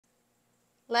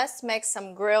Let's make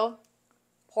some grilled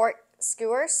pork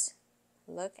skewers.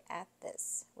 Look at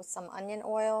this with some onion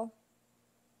oil.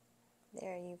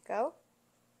 There you go.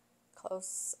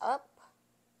 Close up.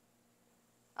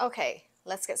 Okay,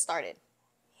 let's get started.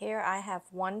 Here I have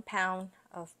 1 pound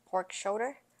of pork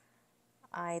shoulder.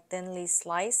 I thinly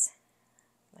slice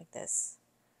like this.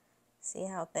 See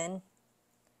how thin?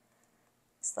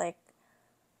 It's like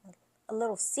a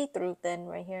little see-through thin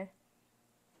right here.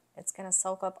 It's gonna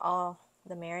soak up all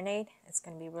the marinade. It's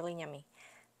gonna be really yummy.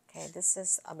 Okay, this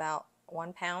is about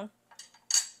 1 pound.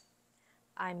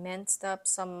 I minced up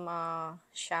some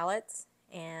shallots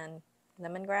and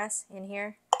lemongrass in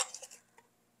here.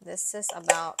 This is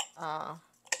about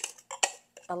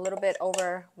a little bit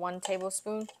over 1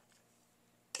 tablespoon.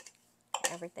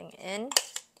 Everything in.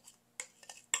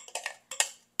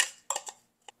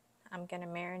 I'm gonna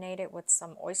marinate it with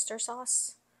some oyster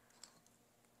sauce.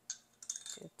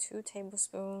 Do 2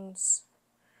 tablespoons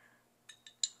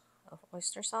of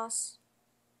oyster sauce.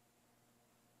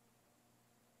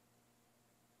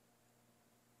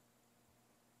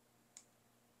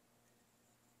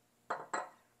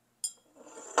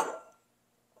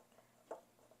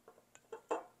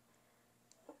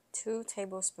 Two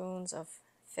tablespoons of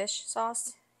fish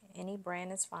sauce. Any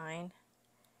brand is fine.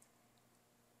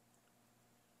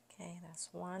 Okay, that's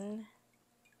 1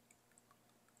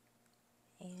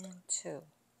 and 2.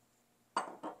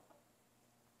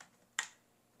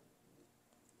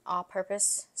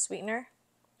 All-purpose sweetener,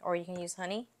 or you can use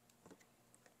honey.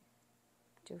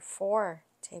 Do 4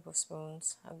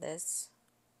 tablespoons of this.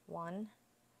 1,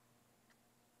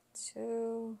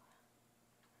 2,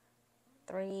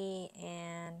 3,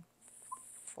 and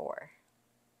 4.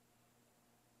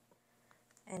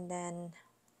 And then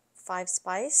 5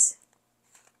 spice.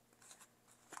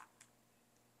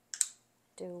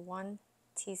 Do 1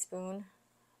 teaspoon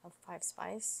of 5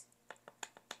 spice.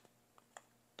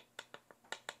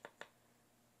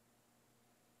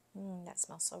 That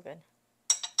smells so good.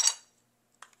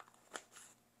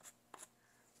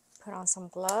 Put on some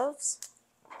gloves.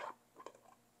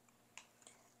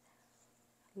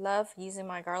 Love using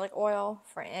my garlic oil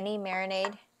for any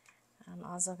marinade. I'm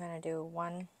also going to do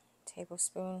 1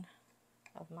 tablespoon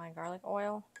of my garlic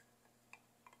oil.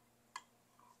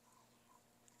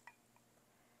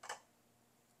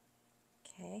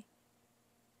 Okay.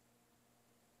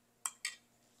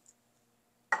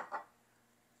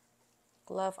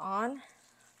 Glove on.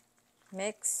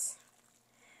 Mix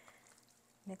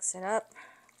it up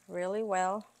really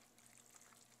well.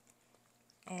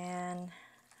 And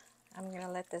I'm going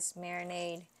to let this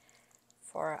marinate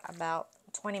for about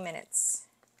 20 minutes.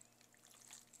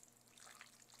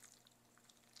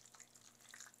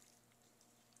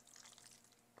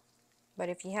 But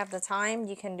if you have the time,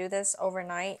 you can do this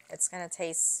overnight. It's going to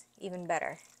taste even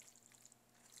better.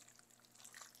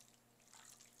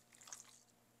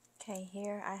 Okay,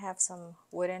 here I have some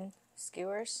wooden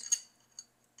skewers.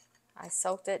 I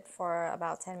soaked it for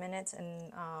about 10 minutes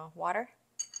in water.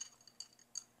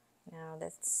 Now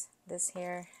this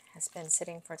here has been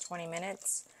sitting for 20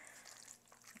 minutes.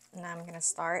 Now I'm going to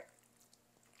start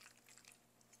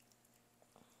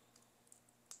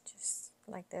just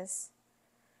like this.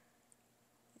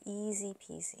 Easy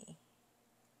peasy.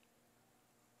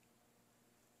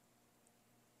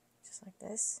 Just like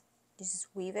this. You just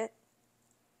weave it.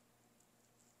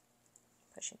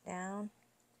 Push it down.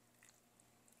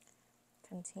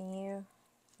 Continue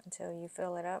until you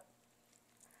fill it up.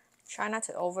 Try not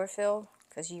to overfill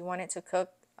because you want it to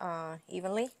cook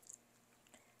evenly.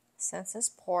 Since it's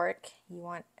pork, you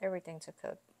want everything to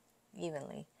cook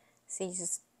evenly. See, you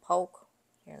just poke.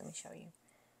 Here, let me show you.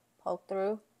 Poke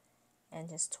through and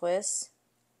just twist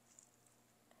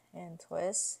and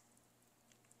twist,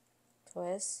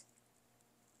 twist,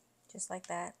 just like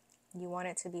that. You want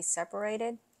it to be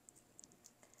separated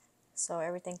so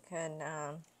everything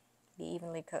can be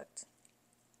evenly cooked.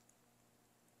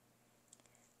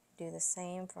 Do the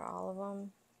same for all of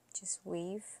them. Just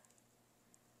weave.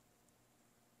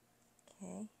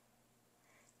 Okay.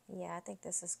 Yeah, I think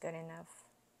this is good enough.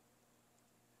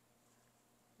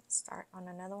 Start on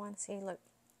another one. See, look.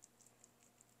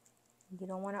 You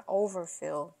don't want to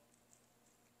overfill.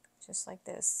 Just like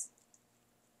this.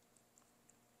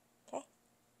 Okay.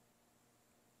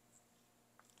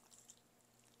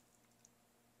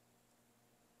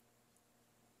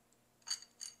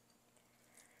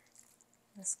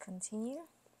 Let's continue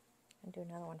and do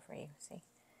another one for you. See,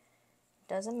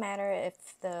 doesn't matter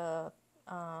if the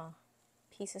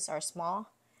pieces are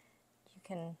small. You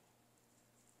can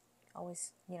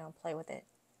always, play with it.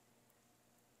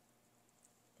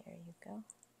 There you go.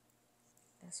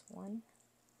 This one.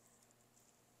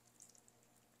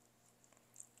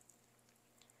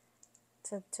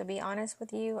 To be honest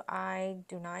with you, I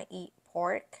do not eat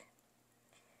pork.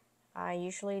 I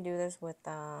usually do this with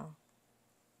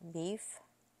beef,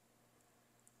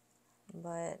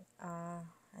 but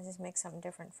I just make something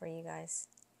different for you guys.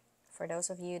 For those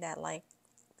of you that like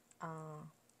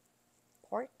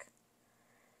pork,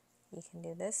 you can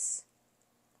do this.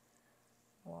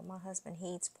 Well, my husband,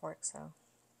 he eats pork, so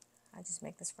I just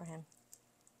make this for him.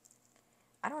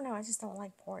 I don't know, I just don't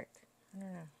like pork. I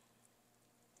don't know.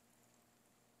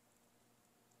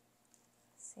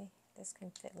 See, this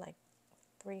can fit like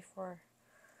 3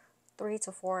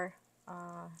 to 4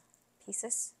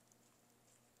 pieces.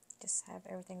 Just have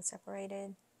everything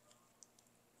separated.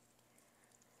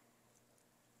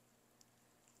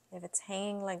 If it's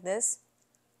hanging like this,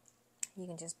 you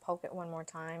can just poke it one more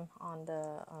time on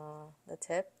the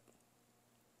tip.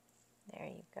 There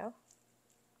you go.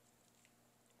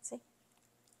 See?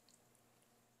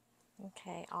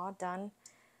 Okay, all done.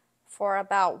 For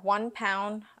about 1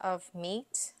 pound of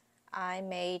meat, I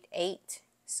made 8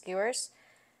 skewers.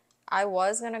 I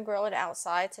was gonna grill it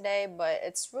outside today, but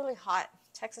it's really hot.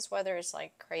 Texas weather is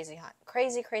like crazy hot.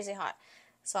 Crazy, crazy hot.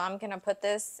 So I'm gonna put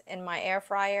this in my air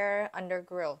fryer under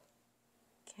grill.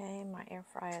 Okay, my air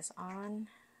fryer is on.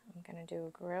 I'm gonna do a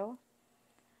grill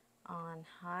on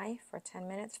high for 10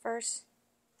 minutes first.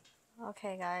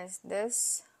 Okay guys,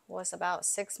 this was about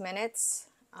 6 minutes.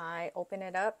 I open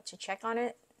it up to check on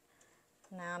it.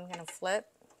 Now I'm gonna flip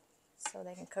so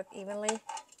they can cook evenly.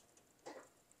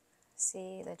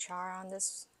 See the char on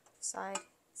this side?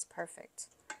 It's perfect.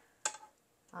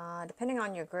 Depending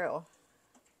on your grill.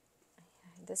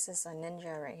 This is a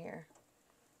Ninja right here.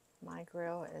 My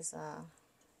grill is a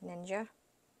Ninja.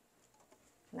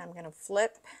 And I'm gonna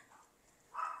flip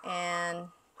and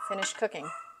finish cooking.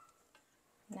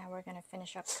 Now we're gonna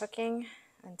finish up cooking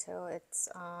until it's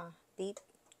deep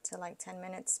to like 10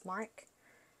 minutes mark.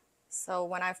 So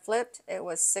when I flipped, it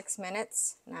was 6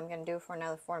 minutes, and I'm gonna do it for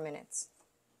another 4 minutes.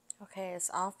 Okay, it's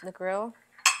off the grill.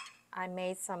 I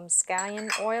made some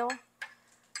scallion oil,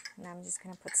 and I'm just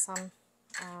gonna put some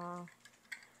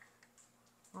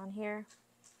on here.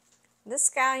 This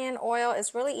scallion oil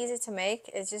is really easy to make.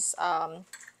 It's just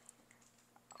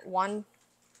 1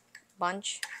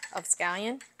 bunch of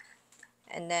scallion,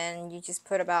 and then you just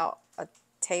put about a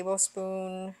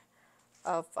tablespoon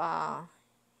of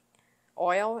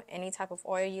oil, any type of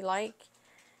oil you like,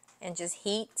 and just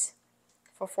heat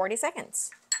for 40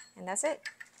 seconds, and that's it.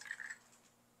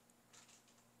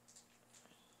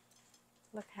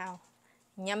 Look how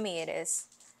yummy it is.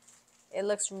 It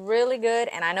looks really good,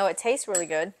 and I know it tastes really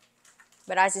good,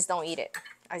 but I just don't eat it.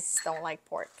 I just don't like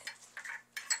pork.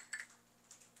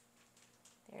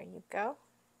 There you go.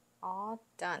 All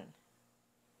done.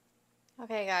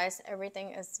 Okay guys, everything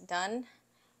is done,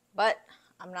 but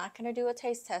I'm not going to do a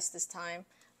taste test this time,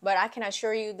 but I can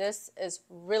assure you this is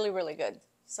really, really good.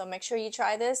 So make sure you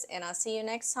try this, and I'll see you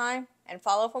next time, and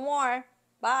follow for more.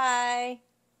 Bye.